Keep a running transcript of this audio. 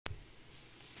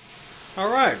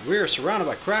Alright, we are surrounded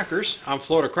by crackers. I'm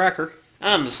Florida Cracker.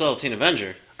 I'm the Saltine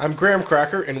Avenger. I'm Graham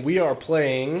Cracker, and we are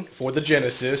playing for the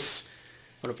Genesis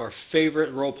One of our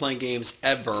favorite role-playing games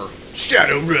ever.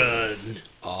 Shadowrun.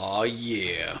 Aw,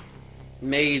 yeah.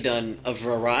 Made on a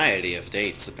variety of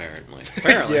dates, apparently.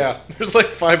 Apparently. Yeah, there's like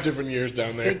 5 different years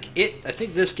down there. I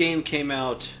think this game came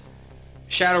out...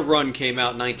 Shadowrun came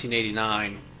out in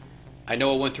 1989. I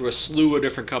know it went through a slew of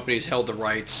different companies, held the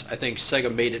rights. I think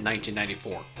Sega made it in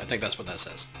 1994. I think that's what that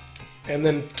says. And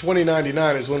then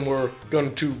 2099 is when we're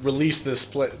going to release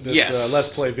this Yes.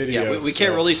 Let's Play video. Yeah, we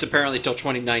can't release apparently until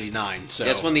 2099. So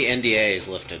That's when the NDA is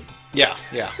lifted. Yeah,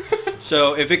 yeah.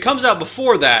 So if it comes out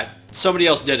before that, somebody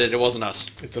else did it. It wasn't us.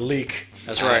 It's a leak.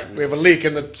 That's right. We have a leak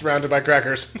and it's surrounded by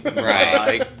crackers.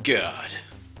 My God.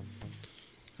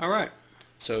 All right.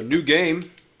 So new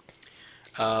game.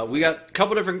 We got a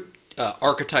couple different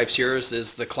archetypes here. This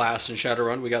is the class in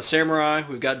Shadowrun. We got Samurai.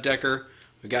 We've got Decker.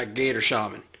 We've got Gator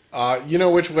Shaman. You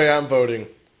know which way I'm voting.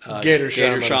 Gator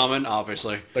Shaman. Gator Shaman,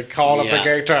 obviously. The call of the Yeah.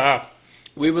 Gator.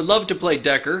 We would love to play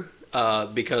Decker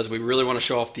because we really want to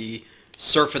show off the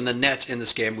surfing the net in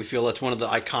this game. We feel that's one of the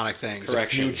iconic things.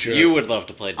 Correction. future. You would love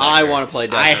to play Decker. I want to play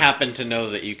Decker. I happen to know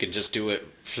that you can just do it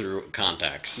through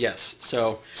contacts. Yes.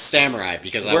 So Samurai,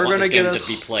 because I We're want gonna this game get to us-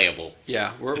 be playable.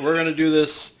 yeah, we're going to do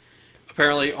this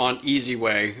apparently on easy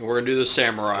way. We're going to do the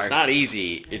Samurai. It's not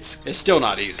easy. It's It's still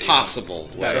not easy. possible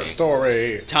way. The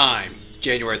story. Time,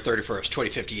 January 31st,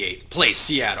 2058. Place,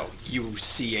 Seattle,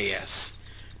 UCAS.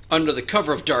 Under the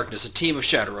cover of darkness, a team of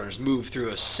Shadowrunners move through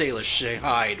a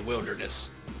Salish-hide wilderness.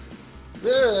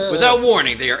 Without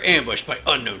warning, they are ambushed by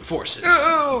unknown forces.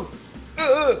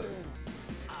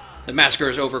 The massacre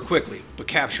is over quickly, but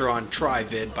capture on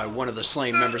Trivid by one of the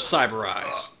slain members' cyber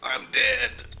eyes. I'm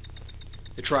dead.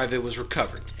 The Trivid was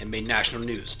recovered and made national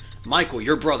news. Michael,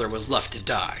 your brother, was left to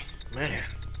die. Man.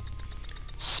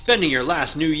 Spending your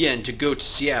last new yen to go to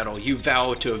Seattle, you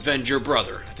vow to avenge your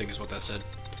brother. I think is what that said.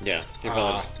 Yeah. Your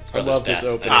I love this death,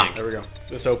 opening. I think. There we go.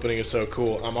 This opening is so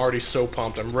cool. I'm already so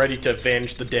pumped. I'm ready to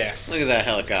avenge the death. Look at that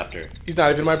helicopter. He's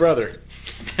not even my brother.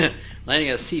 Landing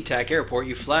at SeaTac Airport,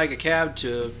 you flag a cab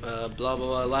to blah blah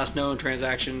blah. Last known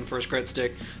transaction, first credit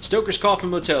stick. Stoker's Coffin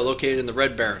Motel, located in the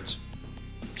Red Barrens.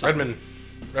 Redmond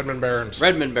Barons.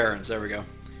 Redmond Barrens. There we go.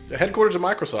 The headquarters of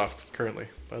Microsoft currently,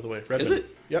 by the way. Redmond. Is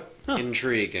it? Yep. Huh.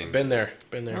 Intriguing. Been there.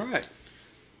 All right.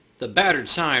 The battered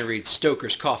sign reads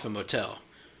Stoker's Coffin Motel.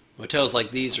 Motels like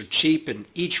these are cheap and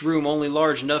each room only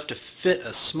large enough to fit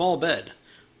a small bed.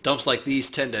 Dumps like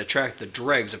these tend to attract the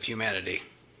dregs of humanity.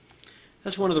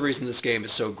 That's one of the reasons this game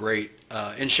is so great.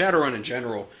 In Shadowrun in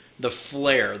general, the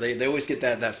flair, they always get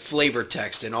that flavor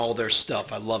text in all their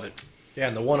stuff. I love it. Yeah,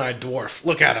 and the one-eyed dwarf.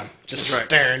 Look at him. Just That's right.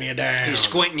 staring you down. He's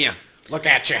squinting you. Look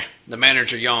at you. The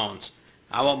manager yawns.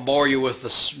 I won't bore you with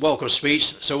the welcome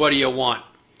speech, so what do you want?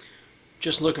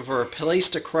 Just looking for a place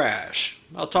to crash.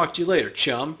 I'll talk to you later,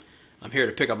 chum. I'm here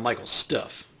to pick up Michael's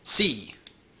stuff. See.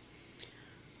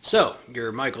 So,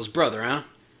 you're Michael's brother, huh?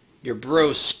 Your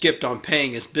bro skipped on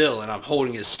paying his bill, and I'm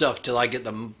holding his stuff till I get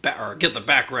the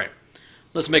back rent.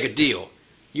 Let's make a deal.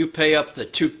 You pay up the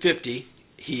 $250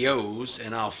 he owes,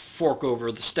 and I'll fork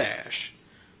over the stash.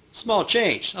 Small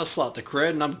change. I'll slot the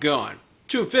cred, and I'm gone.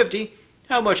 $250?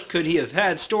 How much could he have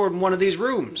had stored in one of these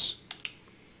rooms?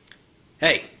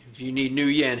 Hey, if you need new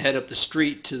yen, head up the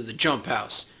street to the jump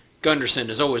house. Gunderson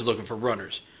is always looking for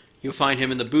runners. You'll find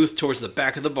him in the booth towards the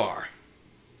back of the bar.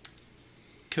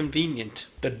 Convenient.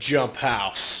 The jump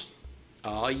house.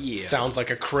 Oh yeah. Sounds like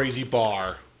a crazy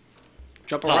bar.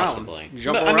 Jump around. Possibly.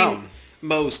 Jump I around. mean,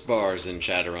 most bars in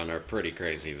Shadowrun are pretty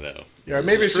crazy, though. Yeah,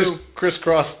 maybe is it's true. just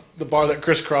Crisscross, the bar that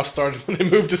Crisscross started when they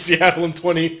moved to Seattle in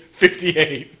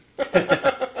 2058.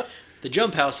 The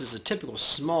jump house is a typical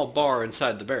small bar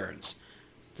inside the Barrens.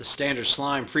 The standard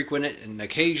slime frequent it, and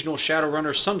occasional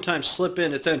Shadowrunners sometimes slip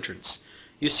in its entrance.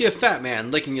 You see a fat man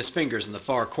licking his fingers in the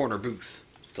far corner booth.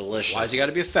 Delicious. Why's he got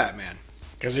to be a fat man?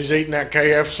 Because he's eating that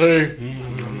KFC.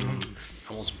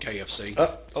 I want some KFC.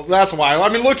 Oh, that's why. I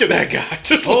mean, look at that guy.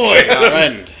 Just look Boy, at him.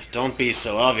 friend, don't be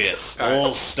so obvious. All right.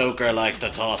 Old Stoker likes to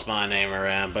toss my name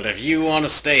around, but if you want to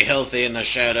stay healthy in the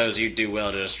shadows, you do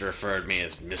well to just refer to me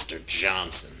as Mr.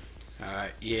 Johnson.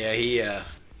 Alright, yeah,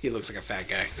 he looks like a fat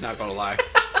guy, not gonna lie.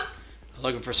 I'm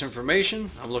looking for some information,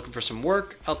 I'm looking for some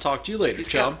work, I'll talk to you later, He's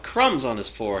chum. got crumbs on his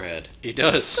forehead. He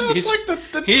does. It's like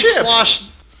the He's chips.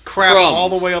 sloshed crap Crumbs. all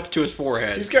the way up to his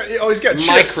forehead. He's got chips.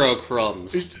 Micro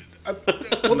crumbs. Well,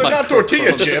 they're not Micro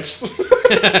tortilla crumbs. chips.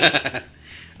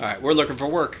 Alright, we're looking for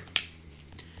work.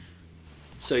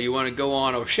 So you want to go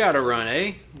on a Shadowrun,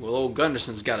 eh? Well, old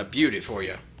Gunderson's got a beauty for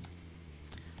you.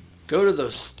 Go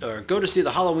to see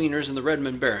the Halloweeners in the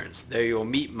Redmond Barrens. There you'll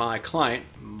meet my client,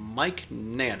 Mike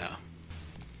Nana.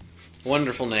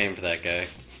 Wonderful name for that guy.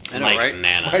 I know, Mike right?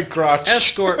 Nana. My crotch.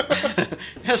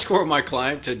 Escort my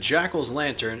client to Jackal's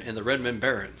Lantern in the Redmond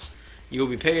Barrens. You will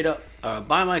be paid up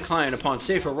by my client upon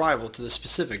safe arrival to the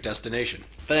specific destination.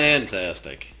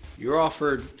 Fantastic. You're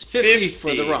offered 50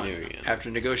 for the run. million. After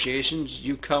negotiations,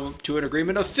 you come to an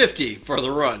agreement of 50 for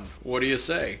the run. What do you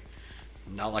say?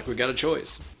 Not like we got a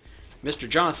choice. Mr.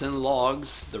 Johnson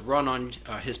logs the run on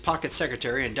his pocket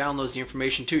secretary and downloads the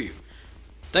information to you.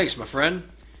 Thanks, my friend.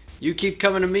 You keep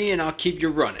coming to me and I'll keep you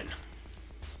running.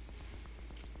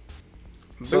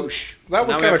 So Boosh. that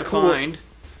was Now we have kinda to cool. find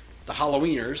the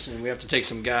Halloweeners and we have to take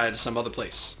some guy to some other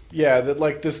place. Yeah, that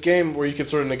like this game where you can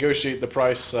sort of negotiate the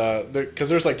price, because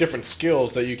there's like different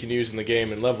skills that you can use in the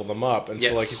game and level them up, and so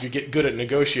like Yes. if you get good at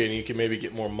negotiating, you can maybe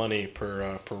get more money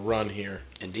per run here.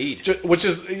 Indeed. Which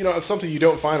is it's something you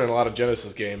don't find in a lot of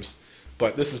Genesis games,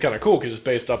 but this is kind of cool because it's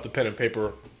based off the pen and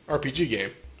paper RPG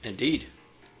game. Indeed.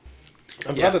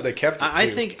 I'm Yeah. glad that they kept it. I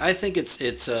too. think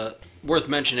it's worth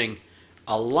mentioning.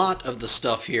 A lot of the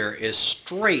stuff here is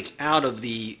straight out of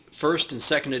the first and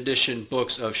second edition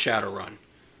books of Shadowrun.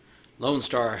 Lone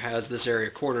Star has this area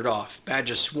cordoned off.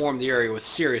 Badges swarm the area with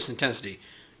serious intensity.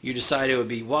 You decide it would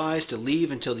be wise to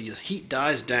leave until the heat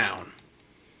dies down.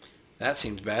 That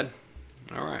seems bad.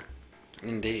 All right.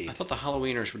 Indeed. I thought the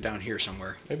Halloweeners were down here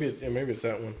somewhere. maybe it's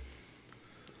that one.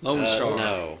 Lone Star.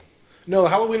 No. No, the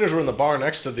Halloweeners were in the bar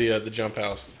next to the jump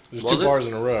house. There's Was two it? bars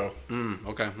in a row, Okay,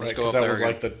 let's right? go Because up that there was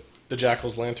again. like the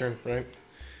Jackal's Lantern, right?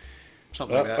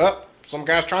 Something like that. Up, some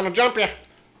guy's trying to jump you.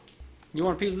 You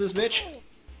want a piece of this, bitch?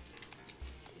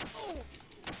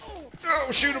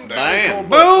 Oh, shoot him down. Bam.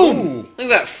 Boom! Look at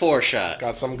that 4-shot.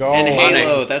 Got some gold. And Money.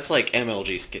 Halo, that's like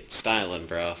MLG styling,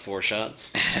 bro. 4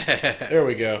 shots. There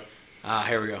we go.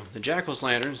 Here we go. The Jackal's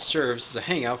Lantern serves as a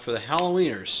hangout for the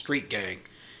Halloweeners street gang.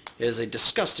 It is a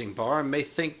disgusting bar and Many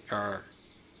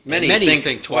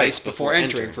think twice before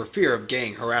entering for fear of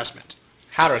gang harassment.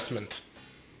 Harassment.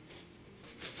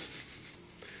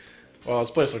 Well,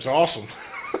 this place looks awesome.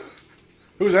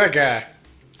 Who's that guy?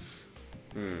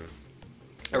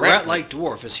 A rat-like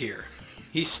dwarf is here.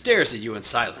 He stares at you in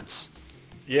silence.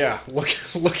 Yeah,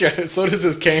 look at it. So does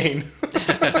his cane.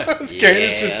 His cane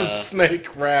is just a Yeah.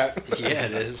 snake rat. Yeah,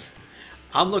 it is.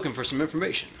 I'm looking for some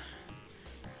information.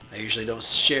 I usually don't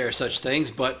share such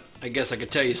things, but I guess I could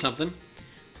tell you something.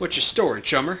 What's your story,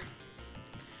 chummer?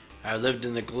 I lived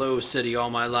in the Glow City all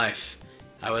my life.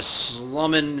 I was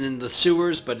slumming in the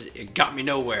sewers, but it got me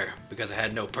nowhere because I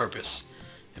had no purpose.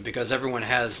 And because everyone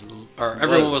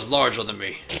was larger than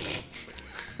me.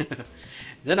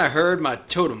 Then I heard my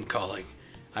totem calling.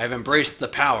 I have embraced the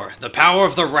power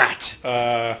of the rat.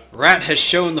 Rat has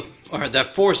shown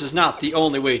that force is not the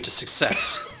only way to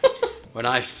success. When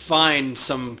I find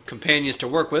some companions to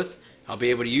work with, I'll be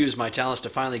able to use my talents to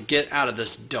finally get out of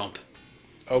this dump.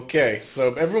 Okay,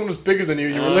 so everyone was bigger than you.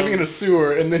 You were living in a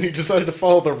sewer, and then you decided to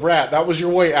follow the rat. That was your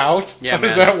way out? Yeah, How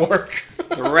does man. that work?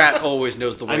 The rat always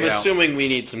knows the way I'm out. assuming we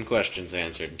need some questions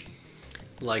answered.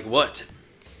 Like what?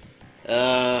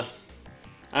 I'm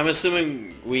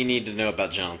assuming we need to know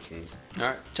about Johnson's.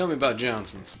 Alright, tell me about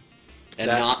Johnson's.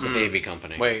 And not the baby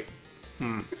company. Wait,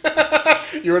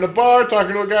 You're in a bar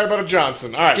talking to a guy about a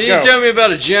Johnson. All right, can go. you tell me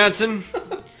about a Johnson?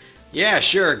 Yeah,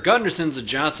 sure, Gunderson's a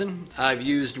Johnson. I've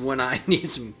used when I need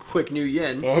some quick new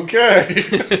yen.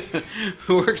 Okay.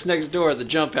 Who works next door at the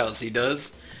jump house, he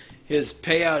does. His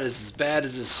payout is as bad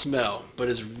as his smell, but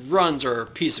his runs are a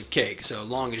piece of cake, so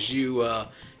long as you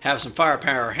have some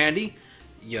firepower handy,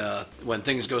 when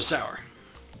things go sour.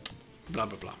 Blah,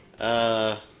 blah,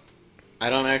 blah. I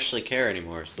don't actually care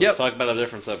anymore, so Yep. let's talk about a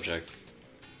different subject.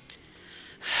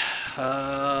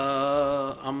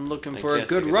 I'm looking for a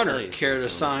guess I good could runner. tell you Care to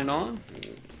something. sign on?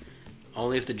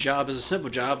 Only if the job is a simple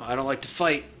job. I don't like to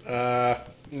fight.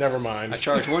 Never mind. I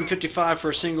charge $155 for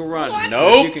a single run.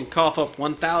 Nope. If you can cough up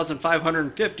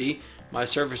 $1,550, my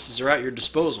services are at your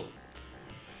disposal.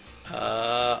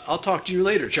 I'll talk to you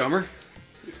later, chummer.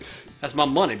 That's my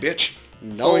money, bitch.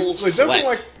 No So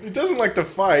sweat. he doesn't like to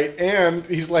fight, and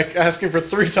he's like asking for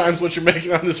 3 times what you're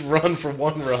making on this run for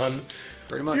 1 run.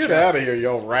 Pretty much. Get yeah. out of here, you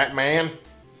old rat man.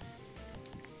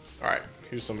 All right,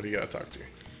 here's somebody you gotta talk to.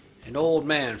 An old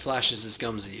man flashes his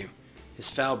gums at you. His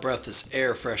foul breath is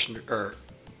air freshener.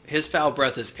 His foul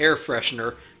breath is air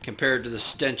freshener compared to the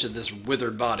stench of this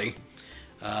withered body.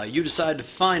 You decide to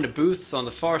find a booth on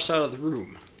the far side of the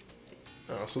room.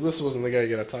 Oh, so this wasn't the guy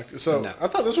you gotta talk to. So No. I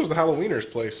thought this was the Halloweeners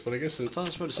place, but I guess I it. thought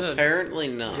that's what it said. Apparently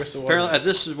not. I guess it Apparently, wasn't.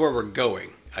 this is where we're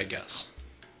going, I guess.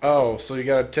 Oh, so you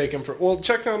gotta take him for. Well,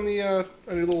 check on the on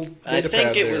your little I data think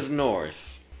pad it there. was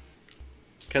north.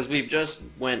 Because we just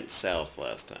went south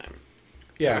last time.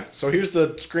 Yeah, so here's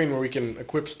the screen where we can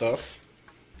equip stuff.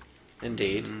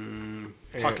 Indeed. And,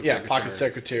 Pocket yeah, secretary. Pocket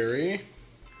Secretary.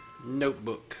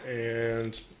 Notebook.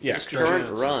 And, yeah, Current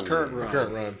run. Current run.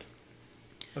 current run.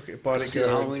 Okay, See the bodyguard.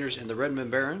 Halloweeners and the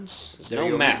Redmond Barons. There's There no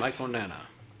you go, map. Michael Nana.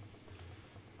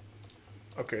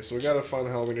 Okay, so we gotta find the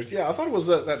Halloweeners. Yeah, I thought it was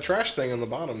that trash thing on the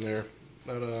bottom there.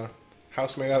 That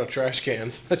house made out of trash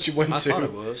cans that you went I to. thought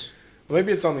it was. Well,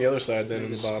 maybe it's on the other side then in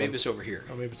Maybe the bottom. maybe it's over here.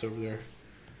 Oh, maybe it's over there.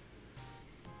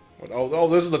 Oh,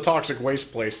 this is the toxic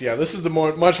waste place. Yeah, this is the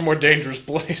much more dangerous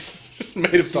place. Just made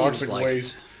of Seems toxic like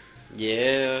waste.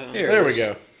 Yeah. Here There it we is.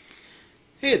 go.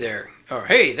 Hey there. Oh,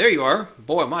 hey, there you are.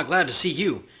 Boy, am I glad to see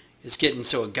you. It's getting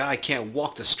so a guy can't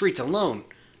walk the streets alone.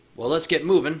 Well, let's get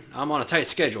moving. I'm on a tight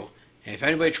schedule. And if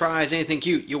anybody tries anything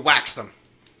cute, you wax them.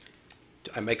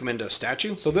 Do I make them into a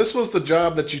statue? So this was the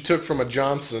job that you took from a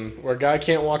Johnson, where a guy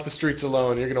can't walk the streets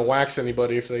alone. You're gonna wax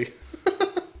anybody if they.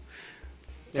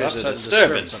 There's a Sudden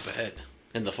disturbance up ahead.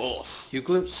 in the force. You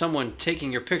glimpse someone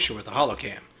taking your picture with a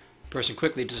holocam. The person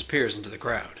quickly disappears into the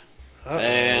crowd.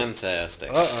 Fantastic.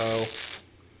 Uh-oh.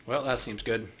 Well, that seems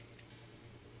good.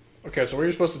 Okay, so where are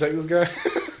you supposed to take this guy?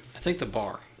 I think the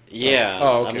bar. Yeah.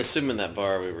 Oh, okay. I'm assuming that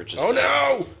bar we were just Oh at.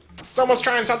 no! Someone's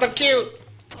trying something cute!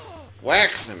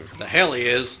 Wax him. The hell he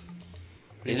is.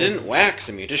 You didn't wax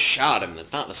him, you just shot him.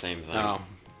 That's not the same thing. Oh.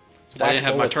 I didn't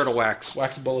have my bullets. turtle wax.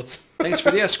 Wax bullets. Thanks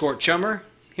for the escort, chummer.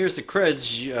 Here's the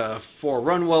creds for a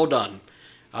run well done.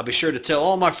 I'll be sure to tell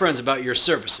all my friends about your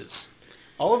services.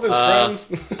 All of his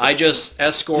friends. I just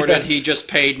escorted. Yeah. He just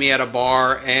paid me at a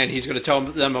bar, and he's going to tell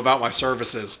them about my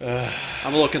services. I'm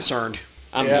a little concerned.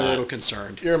 I'm Yeah. a little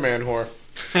concerned. You're a man whore.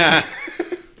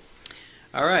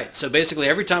 All right. So basically,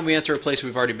 every time we enter a place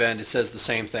we've already been, it says the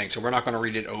same thing. So we're not going to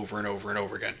read it over and over and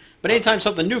over again. But anytime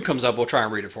something new comes up, we'll try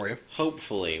and read it for you.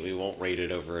 Hopefully we won't read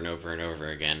it over and over and over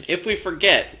again. If we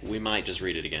forget, we might just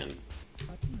read it again.